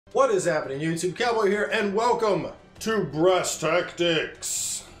What is happening, YouTube? Cowboy here, and welcome to Brass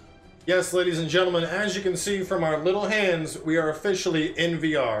Tactics. Yes, ladies and gentlemen, as you can see from our little hands, we are officially in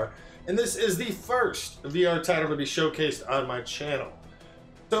VR, and this is the first VR title to be showcased on my channel.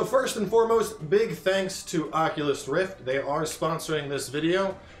 So first and foremost, big thanks to Oculus Rift. They are sponsoring this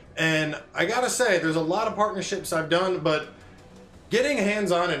video, and I gotta say, there's a lot of partnerships I've done, but getting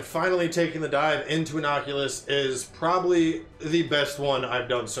hands-on and finally taking the dive into an Oculus is probably the best one I've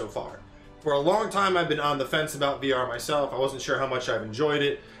done so far. For a long time, I've been on the fence about VR myself. I wasn't sure how much I've enjoyed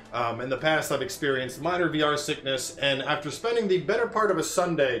it. In the past, I've experienced minor VR sickness, and after spending the better part of a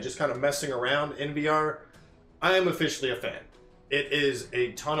Sunday just kind of messing around in VR, I am officially a fan. It is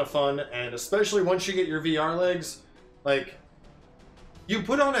a ton of fun, and especially once you get your VR legs, like, you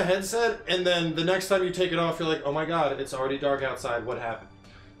put on a headset, and then the next time you take it off, you're like, oh my god, it's already dark outside, what happened?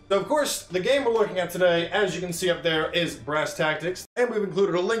 So of course, the game we're looking at today, as you can see up there, is Brass Tactics, and we've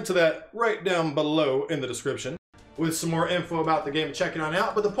included a link to that right down below in the description, with some more info about the game to check it on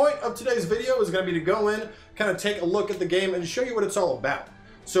out. But the point of today's video is going to be to go in, kind of take a look at the game, and show you what it's all about.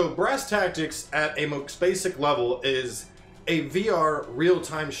 So Brass Tactics, at a most basic level, is a VR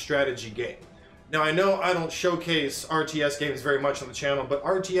real-time strategy game. Now, I know I don't showcase RTS games very much on the channel, but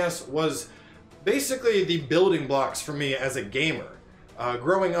RTS was basically the building blocks for me as a gamer.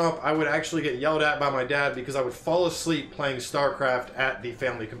 Growing up, I would actually get yelled at by my dad because I would fall asleep playing StarCraft at the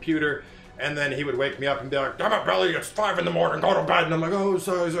family computer, and then he would wake me up and be like, "Damn it, Billy, it's 5 in the morning, go to bed," and I'm like, "Oh,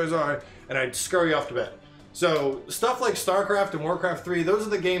 sorry," and I'd scurry off to bed. So, stuff like StarCraft and Warcraft 3, those are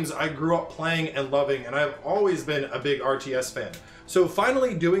the games I grew up playing and loving, and I've always been a big RTS fan. So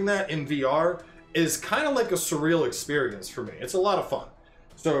finally doing that in VR is kind of like a surreal experience for me. It's a lot of fun.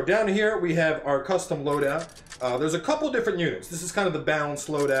 So down here we have our custom loadout. There's a couple different units. This is kind of the balanced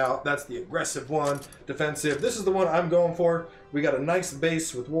loadout. That's the aggressive one, defensive. This is the one I'm going for. We got a nice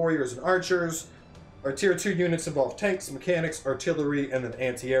base with warriors and archers. Our tier 2 units involve tanks, mechanics, artillery, and then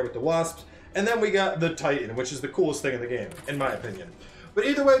anti-air with the wasps. And then we got the Titan, which is the coolest thing in the game, in my opinion. But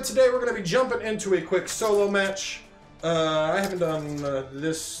either way, today we're going to be jumping into a quick solo match. I haven't done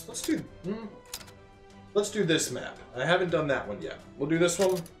this. Let's do this map. I haven't done that one yet. We'll do this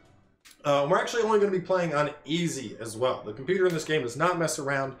one. We're actually only going to be playing on easy as well. The computer in this game does not mess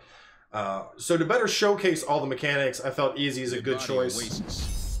around. So to better showcase all the mechanics, I felt easy is a good choice.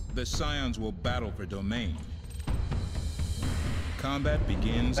 Oasis. The scions will battle for domain. Combat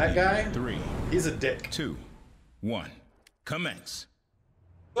begins that guy, in 3, he's a dick. 2, 1. Commence.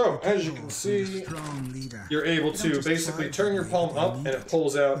 So, as you can see, you're able to basically turn your palm up and it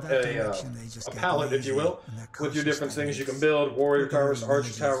pulls out a palette, if you will, with your different things you can build: warrior towers,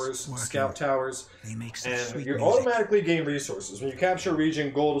 archer towers, scout towers, and you automatically gain resources. When you capture a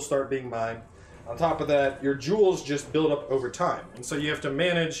region, gold will start being mined. On top of that, your jewels just build up over time, and so you have to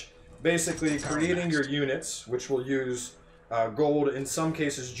manage basically creating your units, which will use gold, in some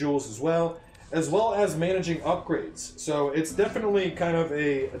cases jewels as well as managing upgrades. So it's definitely kind of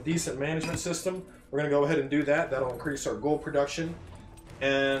a decent management system. We're going to go ahead and do that. That'll increase our gold production.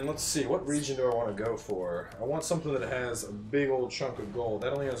 And let's see, what region do I want to go for? I want something that has a big old chunk of gold.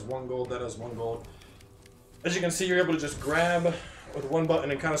 That only has 1 gold, that has 1 gold. As you can see, you're able to just grab with one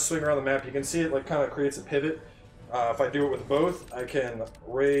button and kind of swing around the map. You can see it like kind of creates a pivot. If I do it with both, I can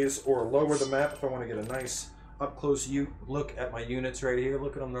raise or lower the map if I want to get a nice up-close look at my units right here.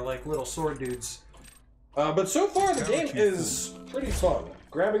 Look at them, they're like little sword dudes. But so far, the game is pretty fun.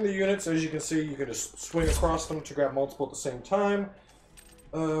 Grabbing the units, as you can see, you can just swing across them to grab multiple at the same time.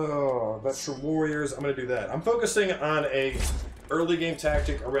 That's for warriors. I'm going to do that. I'm focusing on a early game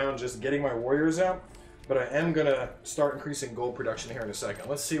tactic around just getting my warriors out, but I am going to start increasing gold production here in a second.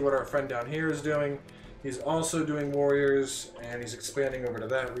 Let's see what our friend down here is doing. He's also doing warriors, and he's expanding over to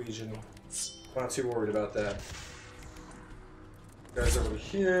that region. Not too worried about that. Guys over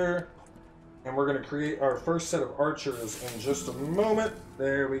here. And we're going to create our first set of archers in just a moment.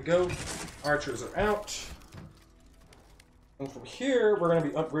 There we go. Archers are out. And from here, we're going to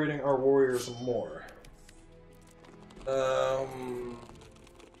be upgrading our warriors more. Up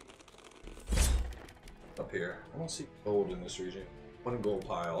here. I don't see gold in this region. 1 gold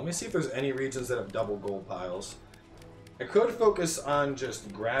pile. Let me see if there's any regions that have double gold piles. I could focus on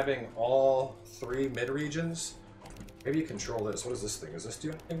just grabbing all 3 mid-regions. Maybe you control this. What is this thing? Is this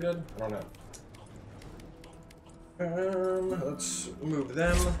doing anything good? I don't know. Let's move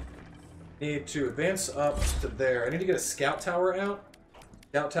them. Need to advance up to there. I need to get a scout tower out.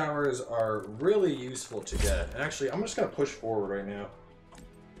 Scout towers are really useful to get. And actually, I'm just going to push forward right now.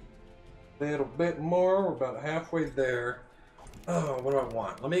 A little bit more. We're about halfway there. Oh, what do I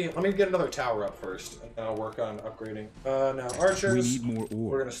want? Let me get another tower up first, and then I'll work on upgrading. Now archers. We need more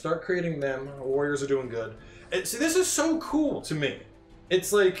ore. We're gonna start creating them. Warriors are doing good. And see, this is so cool to me.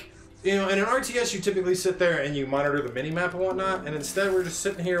 It's like, you know, in an RTS, you typically sit there and you monitor the mini map and whatnot, and instead we're just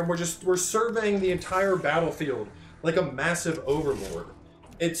sitting here and we're surveying the entire battlefield like a massive overlord.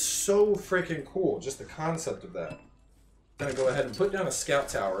 It's so freaking cool, just the concept of that. I'm gonna go ahead and put down a scout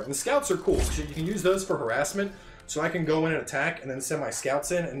tower, and the scouts are cool because you can use those for harassment. So I can go in and attack, and then send my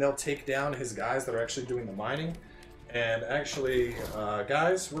scouts in, and they'll take down his guys that are actually doing the mining. And actually,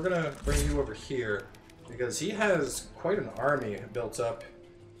 guys, we're gonna bring you over here because he has quite an army built up.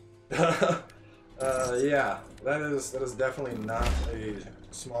 Yeah, that is definitely not a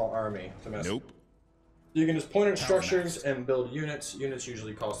small army to mess with. Nope. You can just point at structures and build units. Units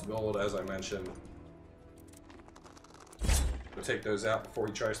usually cost gold, as I mentioned. We'll take those out before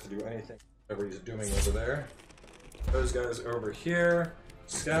he tries to do anything, whatever he's doing over there. Those guys over here.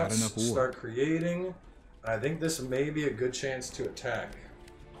 Scouts start creating. I think this may be a good chance to attack.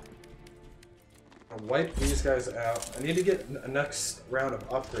 I'll wipe these guys out. I need to get a next round of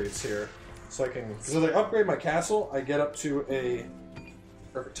upgrades here. So I can, because if I upgrade my castle, I get up to a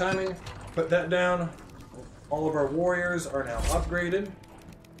perfect timing. Put that down. All of our warriors are now upgraded.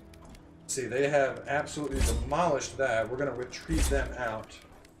 See, they have absolutely demolished that. We're going to retreat them out.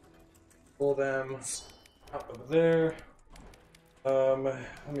 Pull them out of there. Let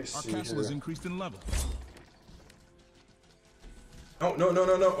me see. Our castle has increased in level. Oh, no.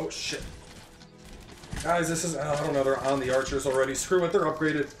 Oh, shit. Guys, this is... I don't know. They're on the archers already. Screw it. They're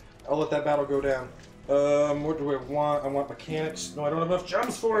upgraded. I'll let that battle go down. What do I want? I want mechanics. No, I don't have enough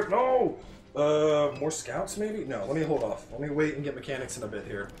gems for it. No! More scouts, maybe? No, let me hold off. Let me wait and get mechanics in a bit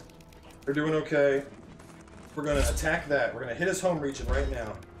here. They're doing okay. We're going to attack that. We're going to hit his home region right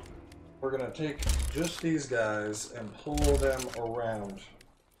now. We're going to take just these guys and pull them around.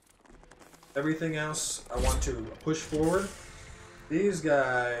 Everything else I want to push forward. These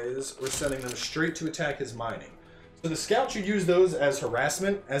guys, we're sending them straight to attack his mining. So the scouts, you use those as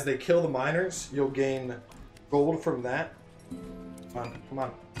harassment. As they kill the miners, you'll gain gold from that. Come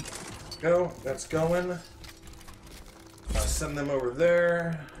on. Go. That's going. Send them over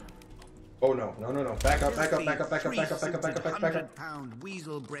there. Oh no. Back up. £300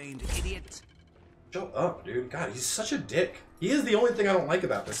 weasel-brained idiot. Shut up, dude. God, he's such a dick. He is the only thing I don't like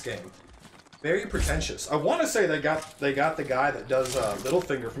about this game. Very pretentious. I want to say they got the guy that does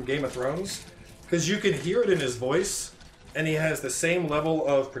Littlefinger from Game of Thrones, because you can hear it in his voice, and he has the same level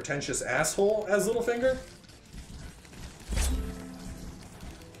of pretentious asshole as Littlefinger.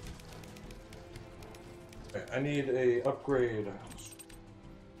 Okay, I need a upgrade.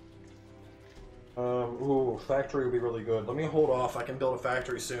 Ooh, factory would be really good. Let me hold off. I can build a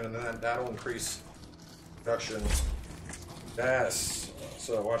factory soon, and then that'll increase production. Yes.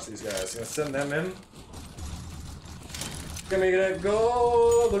 So watch these guys. Gonna send them in. Gonna get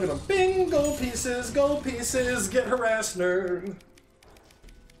gold. Look at them. Bing! Gold pieces. Gold pieces. Get harassed, nerd.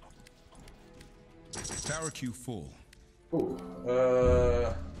 Tower queue full. Ooh.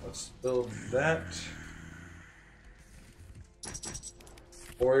 Let's build that.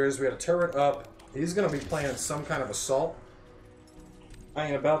 Warriors. We got a turret up. He's gonna be playing some kind of assault. I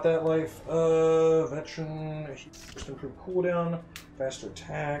ain't about that life. Veteran, first improved cooldown, faster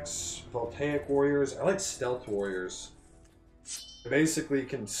attacks, voltaic warriors. I like stealth warriors. They basically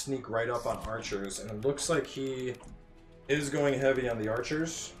can sneak right up on archers, and it looks like he is going heavy on the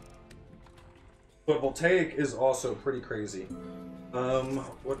archers. But voltaic is also pretty crazy.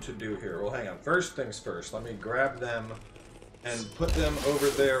 What to do here? Well, hang on. First things first. Let me grab them and put them over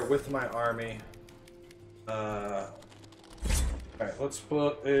there with my army. Alright, let's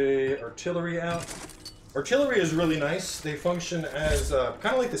put a artillery out. Artillery is really nice. They function as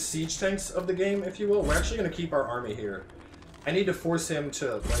kind of like the siege tanks of the game, if you will. We're actually going to keep our army here. I need to force him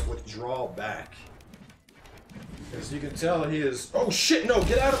to like withdraw back. As you can tell, he is... Oh shit, no!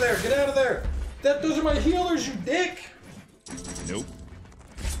 Get out of there! Get out of there! Those are my healers, you dick! Nope.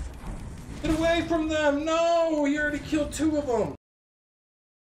 Get away from them! No! He already killed 2 of them!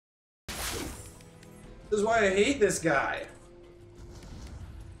 This is why I hate this guy.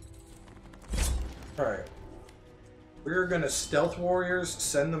 Alright. We're gonna stealth warriors,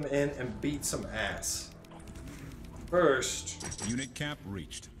 send them in, and beat some ass. First... Unit cap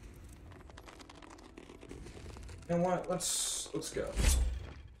reached. You know what? Let's go.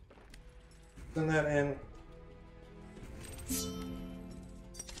 Send that in.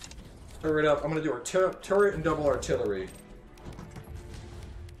 Turret up. I'm gonna do our turret and double artillery.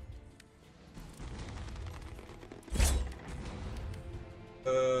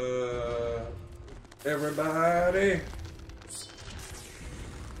 Everybody,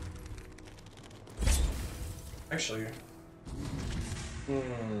 Actually, do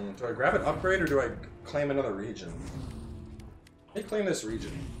I grab an upgrade or do I claim another region? Let me claim this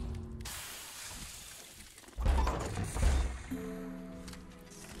region.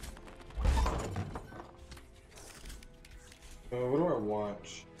 What do I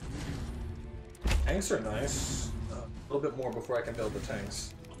want? Tanks are nice. A little bit more before I can build the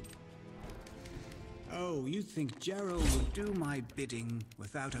tanks. Oh, you think Gerald would do my bidding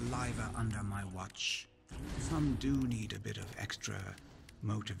without a liver under my watch? Some do need a bit of extra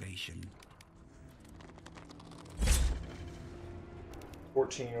motivation.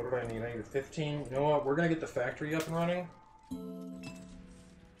 14, what do I need? I need 15. You know what? We're gonna get the factory up and running.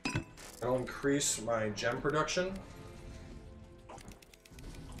 That'll increase my gem production.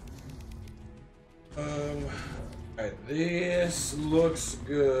 Alright, this looks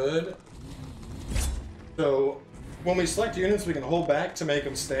good. So, when we select units, we can hold back to make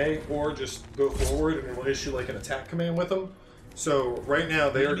them stay, or just go forward and we'll issue like an attack command with them. So, right now,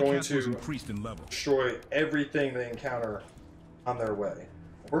 they are going to destroy everything they encounter on their way.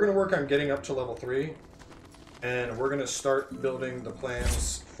 We're going to work on getting up to level 3, and we're going to start building the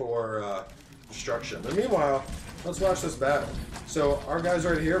plans for destruction. But meanwhile, let's watch this battle. So, our guys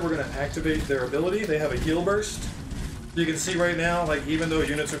right here, we're going to activate their ability. They have a heal burst. You can see right now, like, even though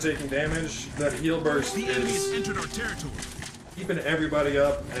units are taking damage, that heal burst is entered our territory, keeping everybody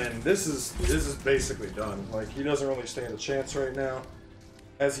up, and this is basically done. Like, he doesn't really stand a chance right now.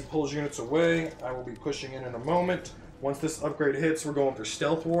 As he pulls units away, I will be pushing in a moment. Once this upgrade hits, we're going for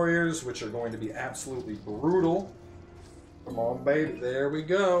stealth warriors, which are going to be absolutely brutal. Come on, baby, there we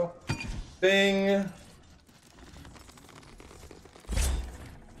go. Bing!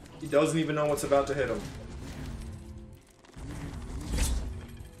 He doesn't even know what's about to hit him.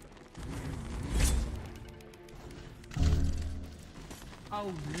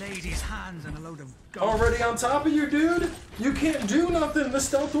 Oh, ladies' hands and a load of gold. Already on top of you, dude! You can't do nothing! The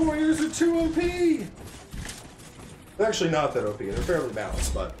stealth warriors are too OP! They're actually not that OP. They're fairly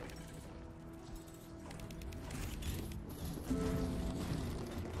balanced, but...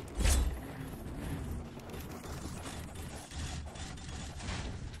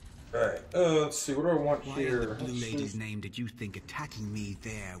 Alright, let's see, what do I want Why here? in the blue lady's name did you think attacking me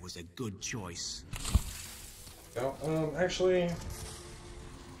there was a good choice? No, actually...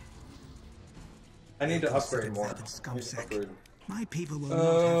 I need to upgrade more. My people will not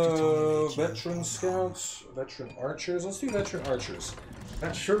have to tolerate you. Veteran scouts, veteran archers. Let's do veteran archers.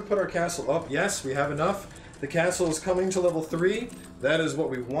 That should put our castle up. Yes, we have enough. The castle is coming to level 3. That is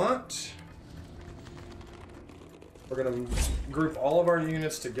what we want. We're gonna group all of our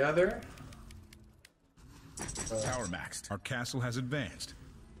units together. Power maxed. Our castle has advanced.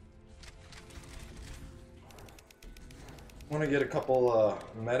 Want to get a couple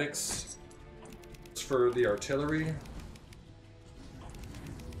medics for the artillery.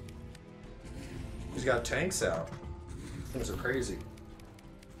 He's got tanks out. Things are crazy.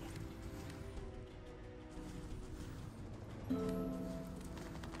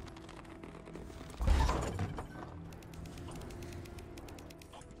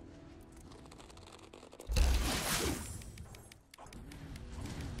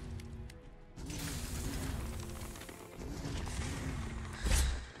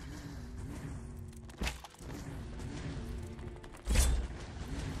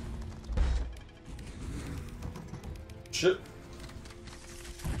 Shit.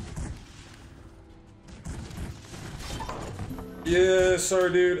 Yeah,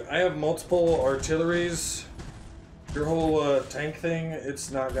 sorry dude, I have multiple artilleries. Your whole tank thing,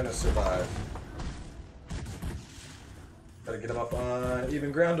 it's not gonna survive. Gotta get them up on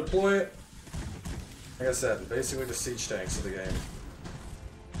even ground, deploy it. Like I said, basically the siege tanks of the game.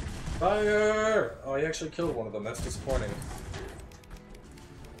 Fire! Oh, he actually killed one of them, that's disappointing.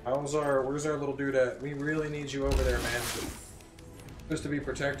 Where's our little dude at? We really need you over there, man. Supposed to be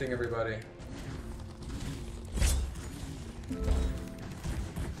protecting everybody.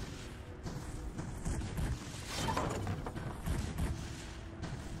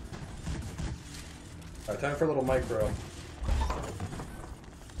 Alright, time for a little micro.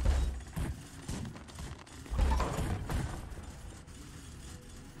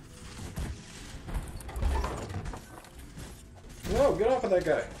 No, get off of that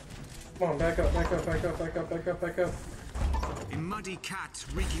guy. Come on, back up, back up, back up, back up, back up, back up. A muddy cat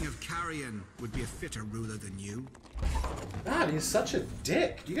reeking of carrion would be a fitter ruler than you. God, he's such a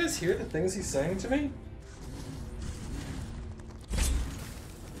dick. Do you guys hear the things he's saying to me?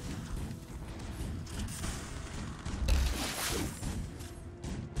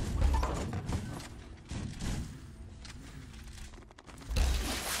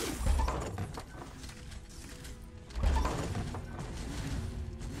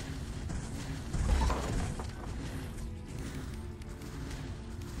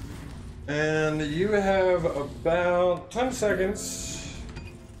 And you have about 10 seconds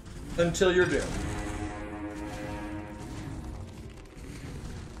until you're due.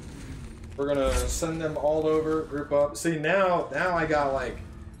 We're gonna send them all over, group up. See, now I got like,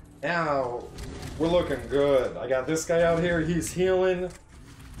 now we're looking good. I got this guy out here, he's healing.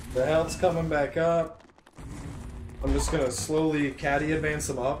 The health's coming back up. I'm just gonna slowly caddy advance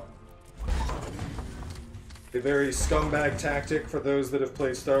him up. A very scumbag tactic for those that have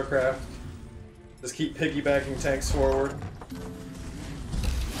played StarCraft. Just keep piggybacking tanks forward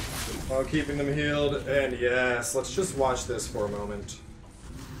while keeping them healed. And yes, let's just watch this for a moment.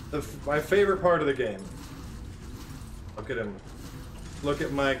 My favorite part of the game. Look at him. Look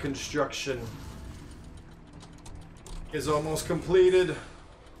at my construction. Is almost completed.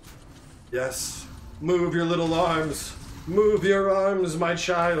 Yes. Move your little arms. Move your arms, my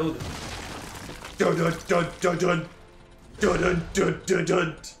child. Dun dun dun dun dun. Dun dun dun dun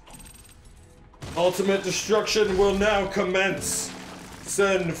dun. Ultimate destruction will now commence.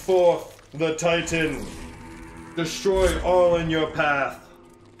 Send forth the Titan. Destroy all in your path.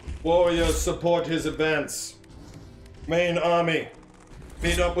 Warriors, support his advance. Main army,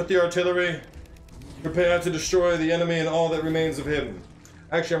 meet up with the artillery. Prepare to destroy the enemy and all that remains of him.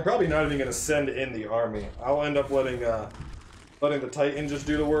 Actually, I'm probably not even going to send in the army. I'll end up letting the Titan just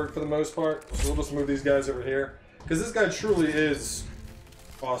do the work for the most part. So we'll just move these guys over here. Because this guy truly is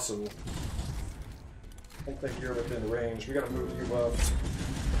awesome. I don't think you're within range. We got to move you up.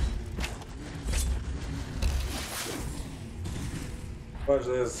 Watch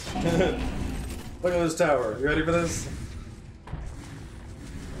this. Look at this tower. You ready for this?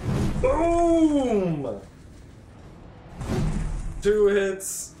 Boom! 2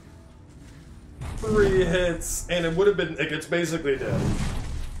 hits. 3 hits. And it would have been, it's basically dead.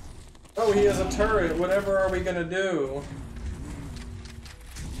 Oh, he has a turret. Whatever are we gonna do?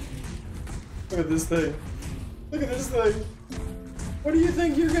 Look at this thing. Look at this thing. What do you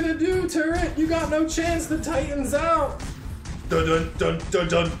think you're gonna do, turret? You got no chance. The Titan's out. Dun dun dun dun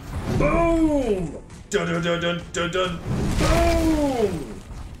dun. Boom! Dun dun dun dun dun dun. Boom!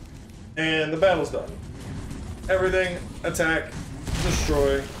 And the battle's done. Everything, attack,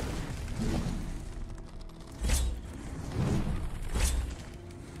 destroy.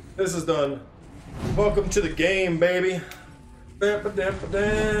 This is done. Welcome to the game, baby. Got the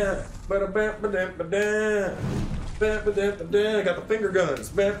finger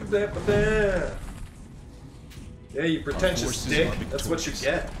guns. Yeah, you pretentious dick. That's what you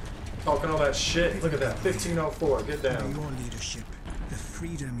get. Talking all that shit. Look at that. 1504. Get down. Under your leadership, the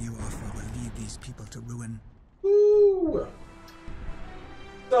freedom you offer will lead these people to ruin. Woo!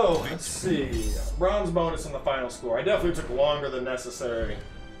 So, let's see. Bronze bonus in the final score. I definitely took longer than necessary.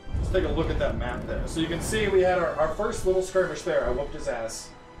 Let's take a look at that map there. So you can see we had our first little skirmish there. I whooped his ass.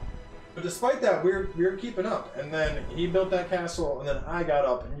 But despite that, we were keeping up. And then he built that castle, and then I got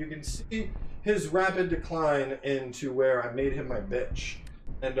up. And you can see his rapid decline into where I made him my bitch.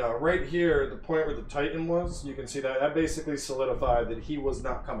 And right here, the point where the Titan was, you can see that. That basically solidified that he was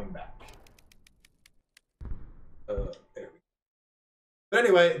not coming back. There we go. But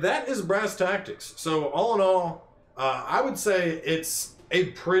anyway, that is Brass Tactics. So all in all, I would say it's a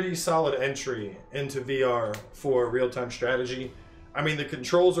pretty solid entry into VR for real-time strategy. I mean, the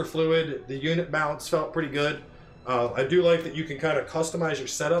controls are fluid. The unit balance felt pretty good. I do like that you can kind of customize your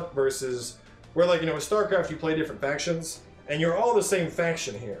setup versus where, like, you know, with StarCraft, you play different factions, and you're all the same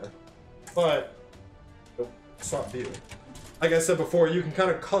faction here. But, stop view. Like I said before, you can kind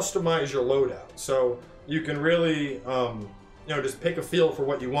of customize your loadout. So you can really, you know, just pick a feel for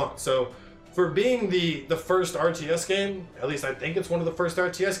what you want. So for being the first RTS game, at least I think it's one of the first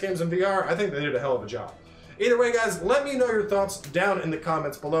RTS games in VR, I think they did a hell of a job. Either way, guys, let me know your thoughts down in the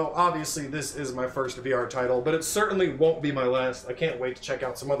comments below. Obviously, this is my first VR title, but it certainly won't be my last. I can't wait to check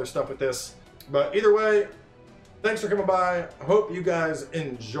out some other stuff with this. But either way, thanks for coming by. I hope you guys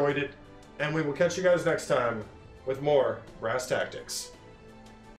enjoyed it, and we will catch you guys next time with more Brass Tactics.